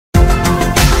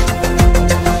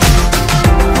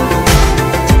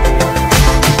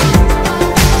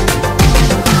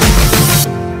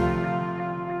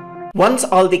Once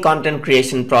all the content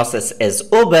creation process is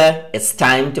over, it's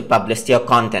time to publish your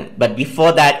content. But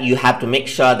before that, you have to make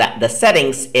sure that the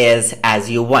settings is as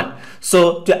you want.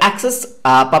 So to access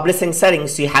publishing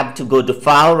settings, you have to go to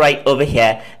File right over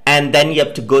here, and then you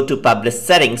have to go to Publish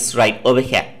Settings right over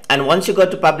here. And once you go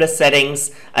to Publish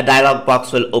Settings, a dialog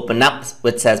box will open up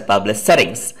which says Publish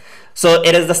Settings. So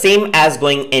it is the same as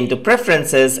going into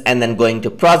Preferences and then going to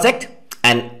Project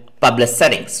and Publish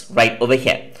Settings right over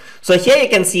here. So here you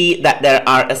can see that there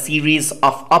are a series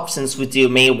of options which you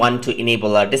may want to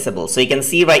enable or disable. So you can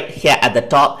see right here at the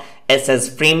top, it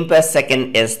says frame per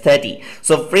second is 30.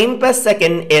 So frame per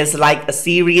second is like a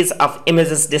series of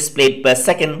images displayed per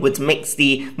second, which makes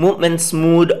the movement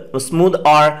smooth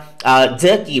or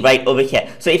jerky right over here.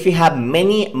 So if you have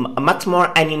much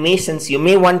more animations, you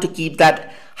may want to keep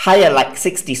that higher, like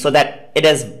 60, so that it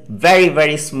is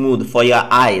very smooth for your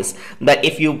eyes. But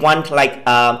if you want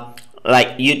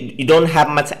like you don't have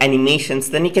much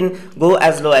animations, then you can go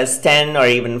as low as 10 or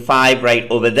even 5 right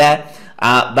over there,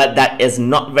 but that is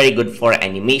not very good for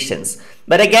animations.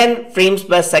 But again, frames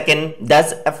per second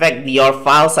does affect your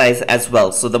file size as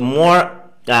well. So the more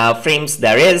frames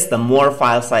there is, the more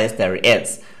file size there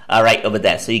is right over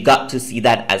there. So you got to see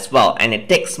that as well, and it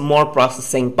takes more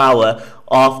processing power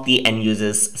of the end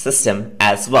user's system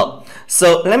as well.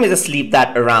 So let me just leave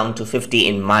that around to 50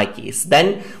 in my case.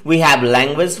 Then we have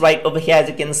language right over here, as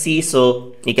you can see.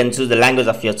 So you can choose the language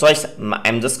of your choice.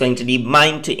 I'm just going to leave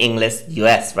mine to English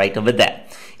US right over there.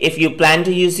 If you plan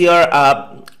to use your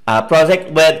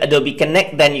project with Adobe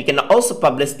Connect, then you can also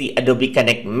publish the Adobe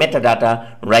Connect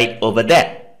metadata right over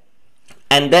there.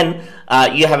 And then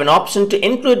you have an option to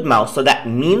include mouse. So that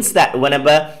means that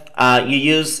whenever you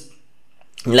use,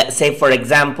 let's say for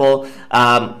example,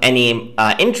 any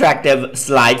interactive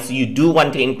slides, you do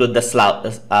want to include the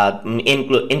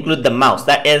include the mouse.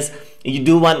 That is, you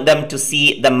do want them to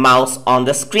see the mouse on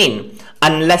the screen,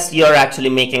 unless you're actually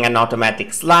making an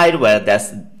automatic slide where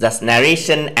there's just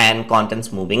narration and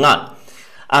contents moving on.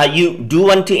 You do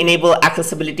want to enable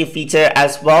accessibility feature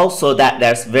as well, so that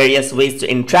there's various ways to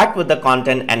interact with the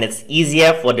content and it's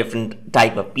easier for different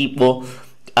type of people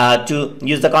to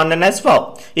use the content as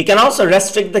well. You can also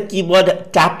restrict the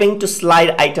keyboard tapping to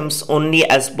slide items only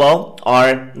as well,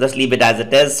 or just leave it as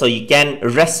it is. So you can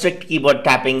restrict keyboard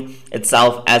tapping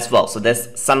itself as well. So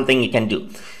there's something you can do.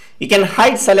 You can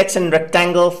hide selection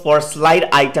rectangle for slide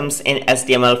items in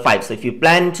HTML5. So if you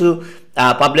plan to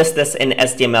publish this in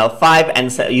HTML5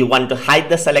 and so you want to hide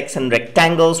the selection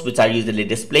rectangles which are usually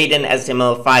displayed in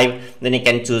HTML5, then you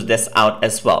can choose this out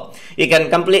as well. You can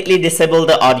completely disable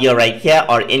the audio right here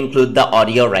or include the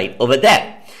audio right over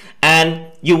there.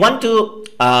 And you want to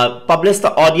publish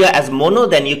the audio as mono,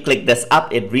 then you click this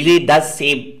up. It really does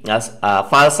save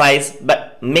file size,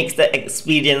 but makes the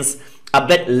experience a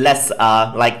bit less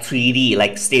like 3D,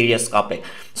 like stereoscopic.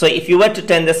 So if you were to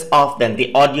turn this off, then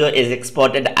the audio is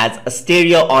exported as a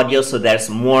stereo audio, so there's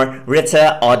more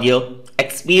richer audio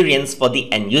experience for the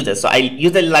end user. So I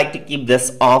usually like to keep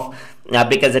this off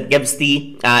because it gives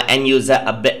the end user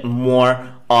a bit more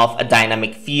of a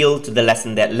dynamic feel to the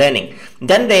lesson they're learning.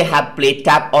 Then they have play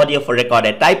tap audio for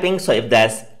recorded typing. So if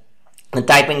there's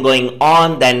typing going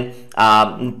on, then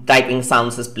typing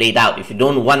sounds is played out. If you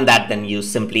don't want that, then you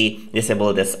simply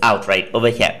disable this out right over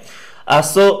here.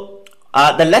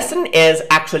 The lesson is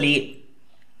actually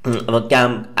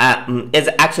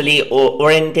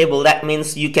orientable. That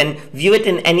means you can view it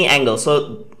in any angle.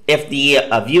 So if the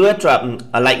viewer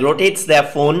rotates their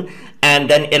phone, and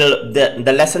then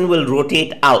the lesson will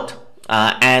rotate out,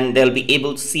 and they'll be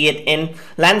able to see it in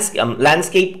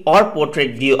landscape or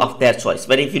portrait view of their choice.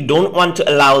 But if you don't want to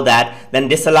allow that, then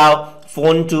disallow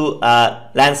phone to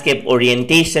landscape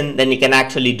orientation, then you can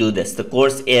actually do this. The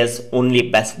course is only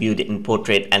best viewed in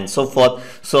portrait and so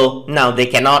forth. So now they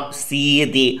cannot see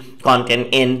the content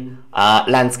in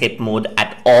landscape mode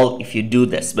at all if you do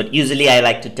this. But usually I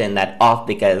like to turn that off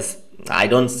because I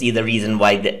don't see the reason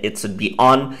why it should be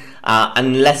on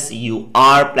unless you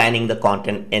are planning the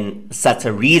content in such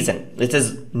a reason. This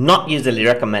is not usually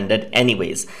recommended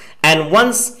anyways. And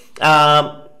once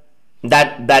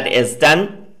that is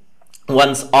done,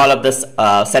 once all of this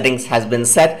settings has been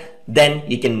set, then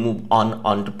you can move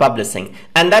on to publishing.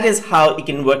 And that is how you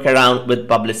can work around with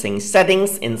publishing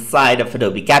settings inside of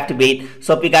Adobe Captivate.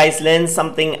 So hope you guys learned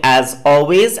something as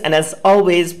always. And as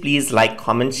always, please like,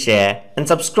 comment, share, and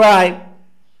subscribe.